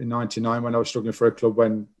me in '99 when I was struggling for a club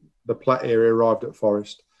when the Platt era arrived at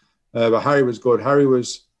Forest. But Harry was good. Harry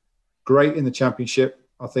was great in the Championship.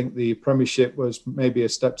 I think the Premiership was maybe a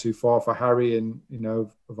step too far for Harry and,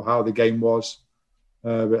 of how the game was.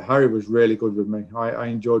 But Harry was really good with me. I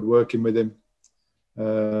enjoyed working with him.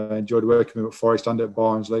 I enjoyed working with him at Forest and at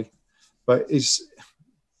Barnsley. But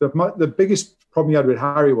the biggest problem he had with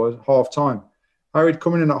Harry was half-time. Harry'd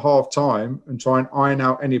come in at half-time and try and iron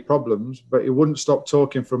out any problems, but he wouldn't stop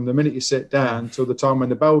talking from the minute you sit down till the time when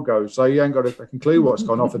the bell goes. So you ain't got a fucking clue what's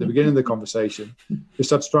gone off at the beginning of the conversation. Just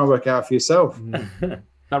have to try and work it out for yourself.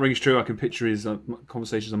 That rings true. I can picture his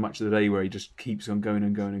conversations on Match of the Day where he just keeps on going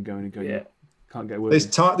and going and going and going. Yeah. Can't get a word. There's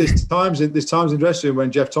times in the dressing room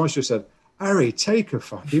when Jeff Thomas just said, Harry, take a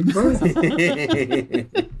fucking breath.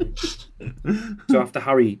 So after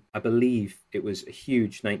Harry, I believe it was a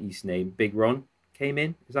huge 90s name, Big Ron, came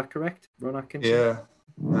in. Is that correct? Ron Atkinson? Yeah.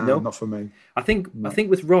 No, not for me. I think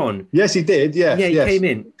with Ron. Yes, he did. Yes. Yeah, he came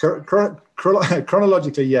in.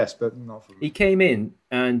 Chronologically, yes, but not for me. He came in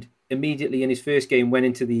and immediately in his first game went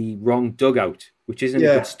into the wrong dugout, which isn't a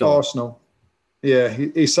good start. Arsenal. Yeah,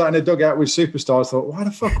 he sat in a dugout with superstars. Thought, why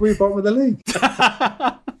the fuck are we bottom of the league?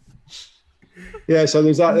 Yeah, so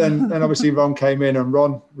there's that. Then obviously Ron came in, and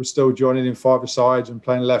Ron was still joining in five-a-sides and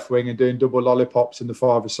playing left wing and doing double lollipops in the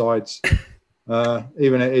five-a-sides,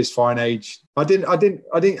 even at his fine age. I didn't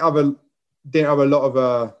have a lot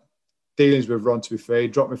of dealings with Ron. To be fair, he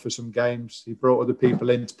dropped me for some games. He brought other people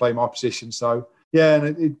in to play my position. So yeah,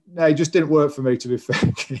 and it just didn't work for me. To be fair,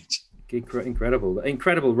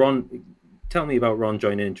 incredible. Ron tell me about Ron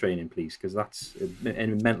joining in training, please, because that's a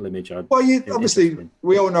mental image. Obviously,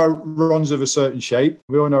 we all know Ron's of a certain shape.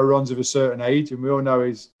 We all know Ron's of a certain age, and we all know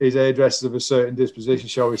his hairdresser's of a certain disposition,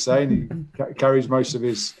 shall we say, and he carries most of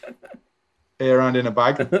his hair around in a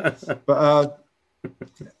bag. But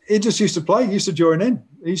he just used to play. He used to join in.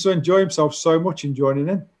 He used to enjoy himself so much in joining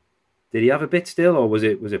in. Did he have a bit still, or was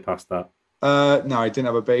it past that? No, he didn't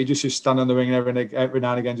have a bit. He just used to stand on the wing and every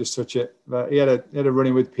now and again just touch it. But he had a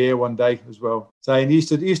run-in with Pierre one day as well. So he used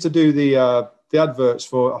to do the adverts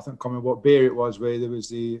for, I think, I can't remember what beer it was, where there was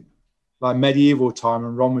the like medieval time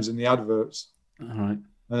and Ron was in the adverts. All right.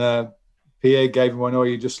 And Pierre gave him one, "Oh,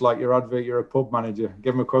 you just like your advert, you're a pub manager."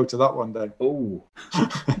 Give him a quote of that one day. Oh.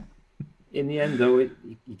 In the end, though,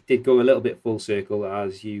 you did go a little bit full circle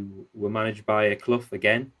as you were managed by Clough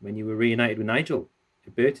again when you were reunited with Nigel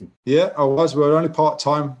at Burton. Yeah, I was. We were only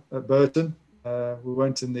part-time at Burton. We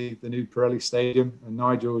went in the new Pirelli Stadium, and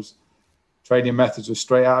Nigel's training methods were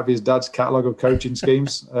straight out of his dad's catalogue of coaching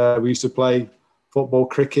schemes. We used to play football,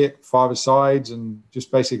 cricket, five-a-sides, and just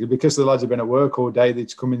basically, because the lads had been at work all day,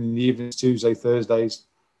 they'd come in the evenings, Tuesday, Thursdays.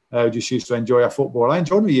 Just used to enjoy our football. I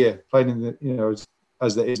enjoyed my year playing in the,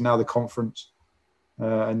 as it is now, the conference.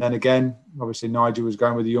 And then again, obviously Nigel was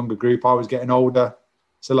going with a younger group. I was getting older,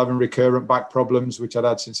 still having recurrent back problems, which I'd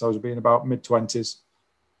had since I was being about mid-20s.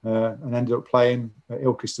 And ended up playing at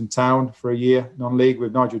Ilkeston Town for a year, non-league,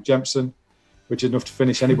 with Nigel Jempson, which is enough to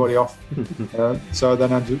finish anybody off. So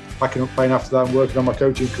then I ended up packing up playing after that and working on my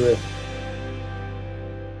coaching career.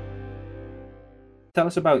 Tell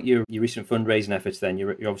us about your recent fundraising efforts then.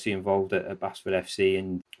 You're obviously involved at Basford FC,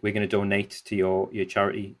 and we're going to donate to your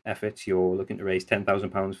charity efforts. You're looking to raise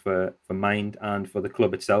 £10,000 for Mind and for the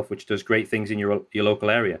club itself, which does great things in your local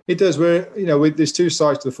area. It does. There's two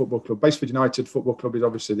sides to the football club. Basford United Football Club is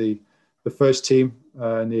obviously the first team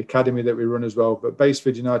and the academy that we run as well. But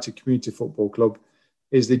Basford United Community Football Club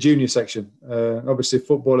is the junior section. Obviously,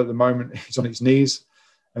 football at the moment is on its knees.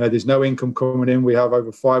 There's no income coming in. We have over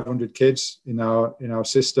 500 kids in our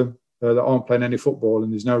system that aren't playing any football,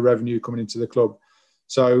 and there's no revenue coming into the club.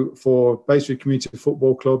 So for Basford Community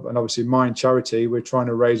Football Club and obviously Mind Charity, we're trying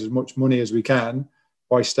to raise as much money as we can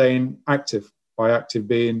by staying active, by active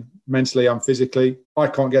being mentally and physically. I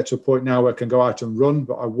can't get to a point now where I can go out and run,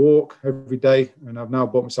 but I walk every day, and I've now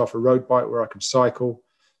bought myself a road bike where I can cycle.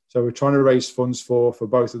 So we're trying to raise funds for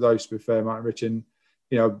both of those, to be fair, Matt and Rich. And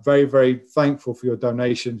very, very thankful for your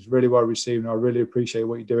donations. Really well received. And I really appreciate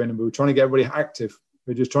what you're doing. And we're trying to get everybody active.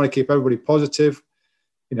 We're just trying to keep everybody positive.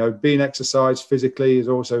 Being exercised physically is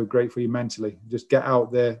also great for you mentally. Just get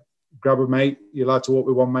out there, grab a mate. You're allowed to walk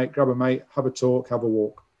with one mate. Grab a mate, have a talk, have a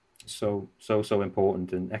walk. So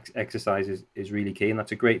important. And exercise is really key. And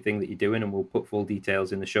that's a great thing that you're doing. And we'll put full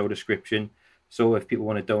details in the show description. So if people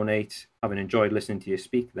want to donate, having enjoyed listening to you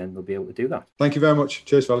speak, then they'll be able to do that. Thank you very much.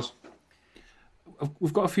 Cheers, fellas.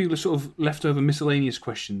 We've got a few sort of leftover miscellaneous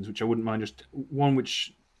questions, which I wouldn't mind. Just one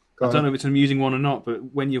which I don't know if it's an amusing one or not,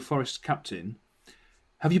 but when you're Forest captain,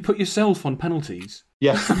 have you put yourself on penalties?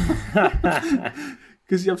 Yes.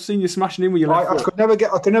 Because I've seen you smashing in with your left foot. I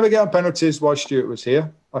could never get on penalties while Stuart was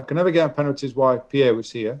here. I could never get on penalties while Pierre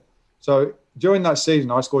was here. So during that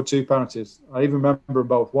season, I scored 2 penalties. I even remember them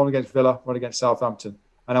both, one against Villa, one against Southampton.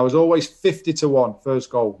 And I was always 50-1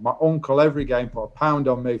 first goal. My uncle every game put a pound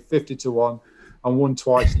on me, 50-1. And won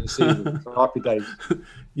twice in the season. So happy days.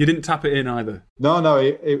 You didn't tap it in either. No,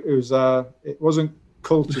 it wasn't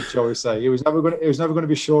cultured, shall we say. It was never going to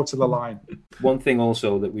be short of the line. One thing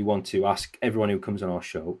also that we want to ask everyone who comes on our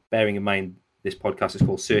show, bearing in mind this podcast is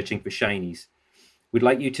called Searching for Shinies, we'd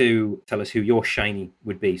like you to tell us who your shiny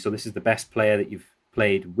would be. So this is the best player that you've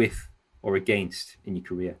played with or against in your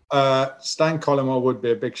career. Stan Collymore would be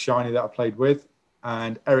a big shiny that I played with.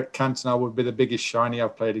 And Eric Cantona would be the biggest shiny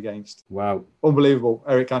I've played against. Wow. Unbelievable.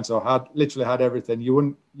 Eric Cantona literally had everything. You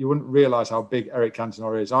wouldn't realise how big Eric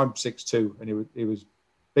Cantona is. I'm 6'2", and he was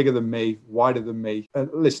bigger than me, wider than me.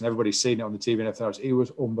 Listen, everybody's seen it on the TV and everything else. He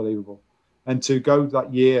was unbelievable. And to go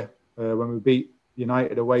that year when we beat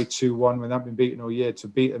United away 2-1, when they'd been beaten all year, to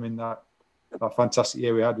beat them in that fantastic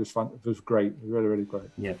year we had was great. It was really, really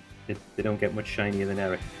great. Yeah, they don't get much shinier than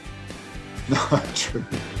Eric. No, true.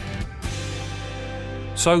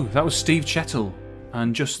 So that was Steve Chettle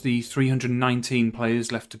and just the 319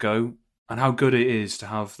 players left to go, and how good it is to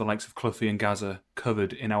have the likes of Cloughie and Gaza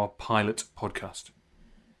covered in our pilot podcast.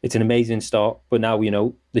 It's an amazing start, but now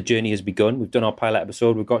the journey has begun. We've done our pilot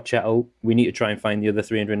episode, we've got Chettle, we need to try and find the other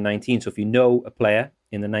 319. So if you know a player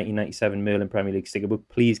in the 1997 Merlin Premier League sticker book,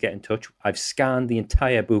 please get in touch. I've scanned the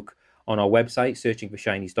entire book on our website,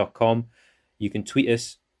 searchingforshinies.com. You can tweet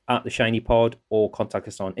us at the Shiny Pod or contact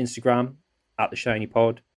us on Instagram at the Shiny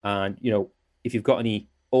Pod. And if you've got any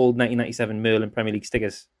old 1997 Merlin Premier League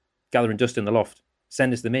stickers, gather and dust in the loft,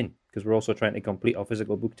 send us them in, because we're also trying to complete our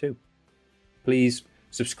physical book too. Please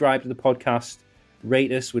subscribe to the podcast,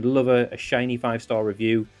 rate us. We'd love a shiny 5-star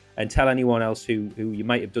review, and tell anyone else who you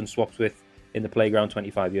might have done swaps with in the playground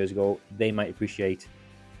 25 years ago. They might appreciate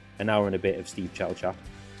an hour and a bit of Steve Chell chat.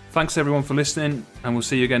 Thanks everyone for listening, and we'll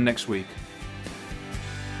see you again next week.